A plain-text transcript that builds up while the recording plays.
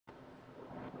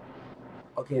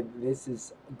Okay, this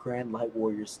is Grand Light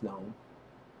Warrior Snow,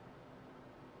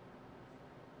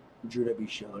 Drew W.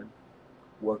 Shone,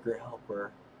 worker,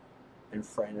 helper, and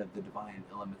friend of the divine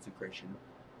elements of creation.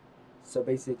 So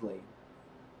basically,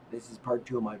 this is part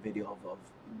two of my video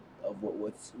of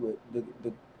what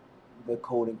the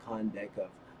code and conduct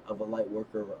of a light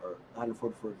worker or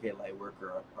 144k light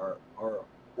worker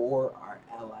or our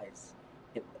allies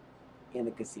in, in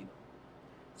a casino.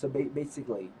 So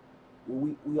basically,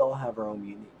 we all have our own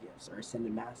unique gifts. Our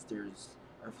ascended masters,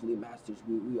 our fleet masters,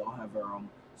 we all have our own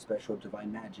special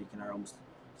divine magic and our own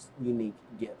unique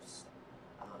gifts.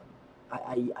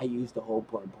 I use the whole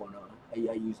point.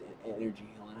 I use energy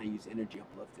healing. I use energy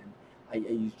uplifting. I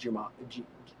use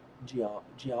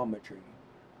geometry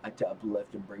to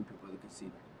uplift and bring people to the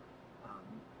casino.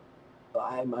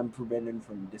 I'm forbidden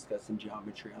from discussing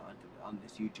geometry on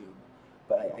this YouTube,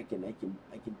 but I can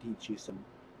teach you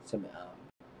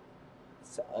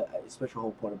a special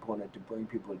whole point to bring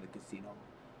people to the casino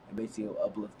and basically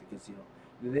uplift the casino.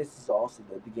 This is also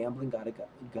the gambling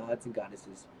gods and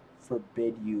goddesses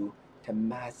forbid you to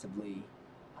massively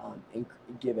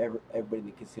give everybody in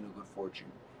the casino good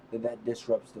fortune. That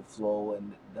disrupts the flow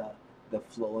and the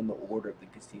flow and the order of the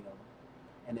casino,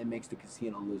 and it makes the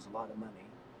casino lose a lot of money,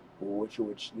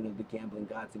 which the gambling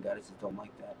gods and goddesses don't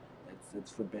like that.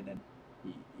 That's forbidden.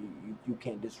 You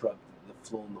can't disrupt the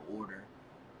flow and the order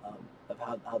of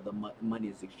how the money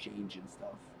is exchanged and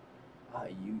stuff.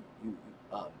 You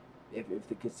if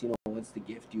the casino wants to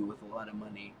gift you with a lot of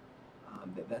money,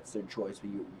 that's their choice.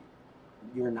 But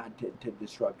you're not to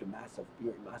disrupt a massive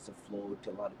flow to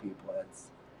a lot of people.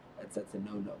 That's a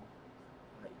no-no.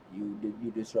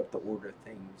 You disrupt the order of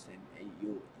things, and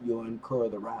you'll incur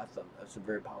the wrath of some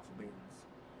very powerful beings.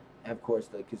 And of course,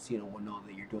 the casino will know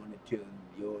that you're doing it too, and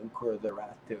you'll incur their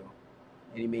wrath too,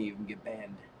 and you may even get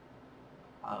banned.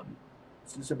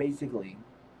 So basically,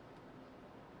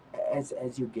 as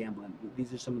you're gambling,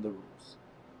 these are some of the rules.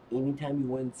 Anytime you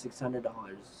win $600,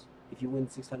 if you win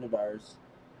 $600,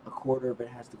 a quarter of it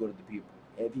has to go to the people.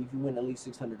 If you win at least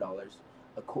 $600,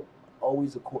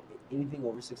 always anything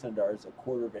over $600, a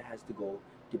quarter of it has to go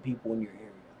to people in your area.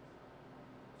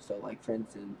 So, like for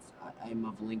instance, I'm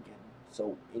of Lincoln,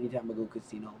 so anytime I go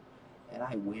casino and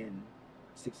I win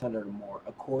 600 or more,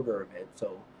 a quarter of it,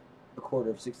 so a quarter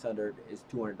of 600 is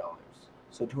 $200.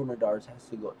 So $200 has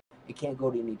to go. It can't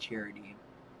go to any charity.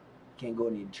 It can't go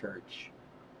to any church.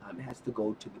 It has to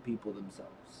go to the people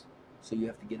themselves. So you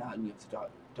have to get out and you have to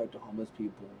talk to homeless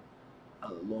people,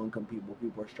 low-income people.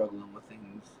 People are struggling with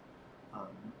things. Um,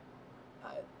 uh,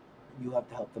 you have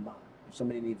to help them out. If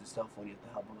somebody needs a cell phone, you have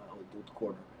to help them out with the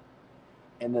quarter of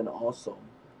it. And then also,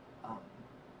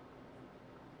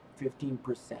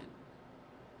 15%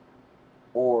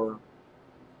 or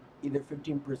either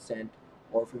 15%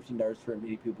 or $15 for as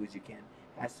many people as you can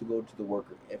has to go to the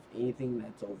worker. If anything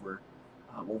that's over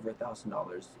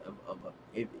 $1,000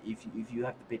 if you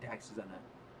have to pay taxes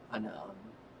on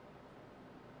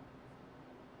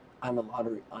a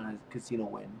lottery on a casino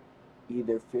win,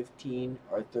 either either $15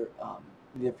 or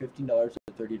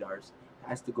 $30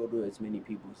 has to go to as many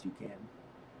people as you can.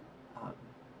 Um,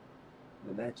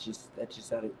 that's just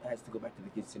how it has to go back to the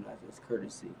casino as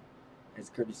courtesy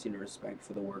and respect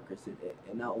for the workers.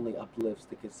 It not only uplifts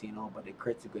the casino, but it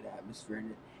creates a good atmosphere,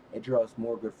 and it draws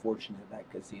more good fortune to that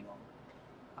casino.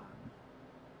 Um,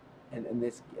 and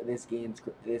this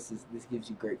gives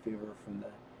you great favor from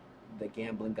the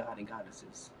gambling god and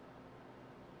goddesses.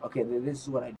 Okay, this is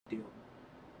what I do.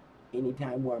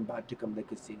 Anytime where I'm about to come to the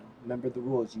casino, remember the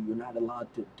rules. You're not allowed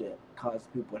to cause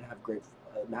people to have great,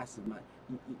 massive money.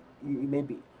 You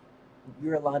maybe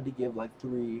you're allowed to give like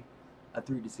three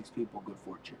to six people good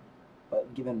fortune,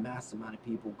 but giving a massive amount of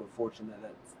people good fortune,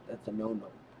 that's a no-no.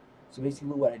 So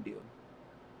basically, what I do,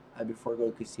 before I go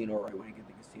to the casino, or right when I get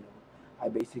to the casino, I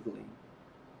basically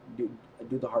do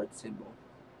the heart symbol.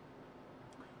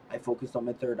 I focus on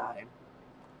my third eye.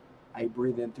 I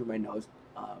breathe in through my nose.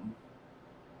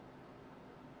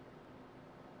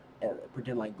 And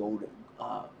pretend like golden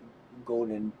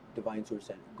divine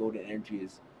source golden energy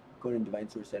is golden divine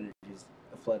source energy is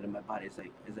flooding my body as I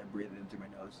breathe in through my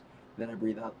nose. Then I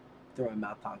breathe out through my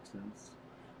mouth toxins.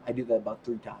 I do that about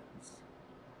 3 times,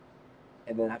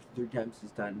 and then after 3 times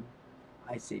is done,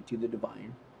 I say to the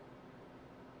divine,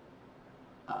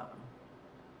 uh,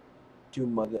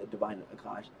 to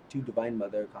divine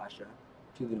mother Akasha,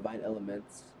 to the divine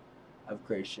elements of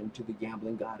creation, to the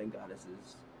gambling god and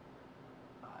goddesses,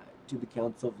 to the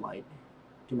council of light,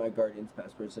 to my guardians,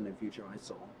 past, present, and future, my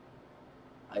soul.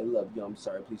 I love you. I'm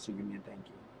sorry. Please forgive me and thank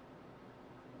you.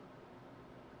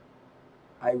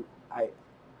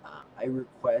 I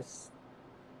request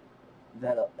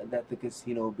that the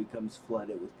casino becomes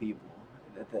flooded with people,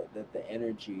 that the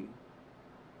energy,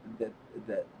 that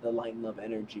the light and love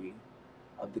energy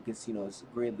of the casino is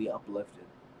greatly uplifted.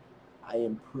 I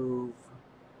improve,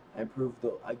 I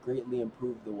greatly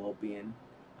improve the well-being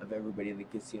of everybody in the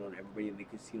casino and everybody in the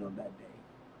casino that day.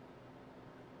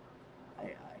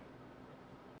 I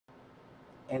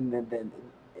and then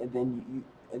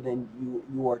you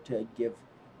you are to give,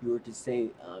 you are to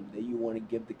say that you want to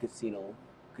give the casino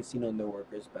and their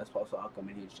workers best possible outcome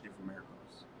and huge different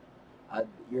miracles. Uh,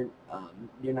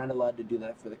 you're not allowed to do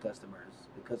that for the customers.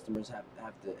 The customers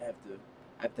have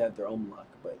to have their own luck,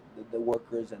 but the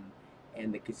workers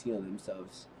and the casino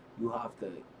themselves, you have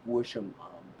to wish them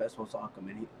best possible outcome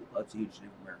and lots of huge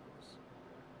different miracles.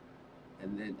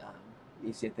 And then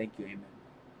you say thank you, amen.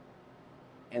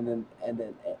 And then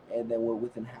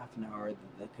within half an hour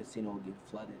the casino will get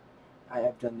flooded. I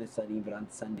have done this even on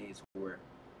Sundays where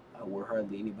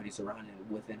hardly anybody's around, and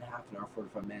within half an hour,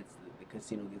 45 minutes, the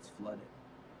casino gets flooded.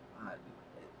 Uh,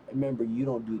 Remember, you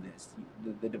don't do this.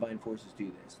 The divine forces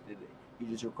do this. You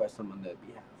just request them on their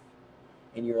behalf,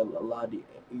 and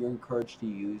you're encouraged to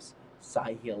use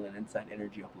psi healing and side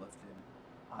energy uplifting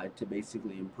to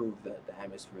basically improve the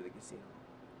atmosphere of the casino.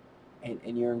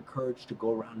 And you're encouraged to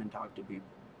go around and talk to people.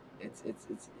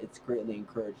 It's greatly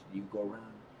encouraged. You go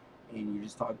around and you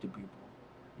just talk to people.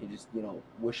 You just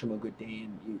wish them a good day,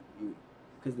 and you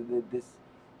because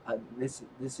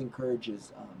this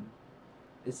encourages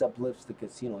this uplifts the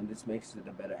casino, and this makes it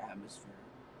a better atmosphere.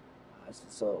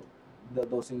 So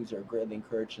those things are greatly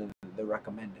encouraged, and they're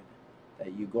recommended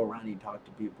that you go around and you talk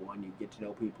to people and you get to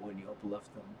know people and you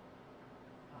uplift them.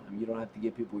 You don't have to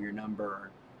give people your number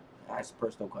or ask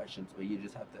personal questions, but you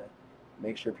just have to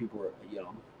make sure people are,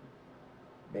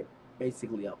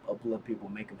 basically uplift people,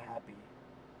 make them happy.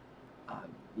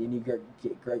 And you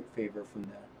get great favor from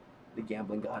the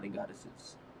gambling god and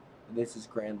goddesses. This is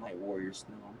Grand Light Warrior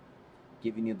Snow,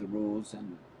 giving you the rules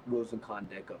and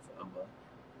conduct of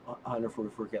a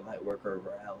 144k Lightworker of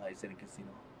our allies in a casino.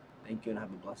 Thank you and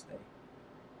have a blessed day.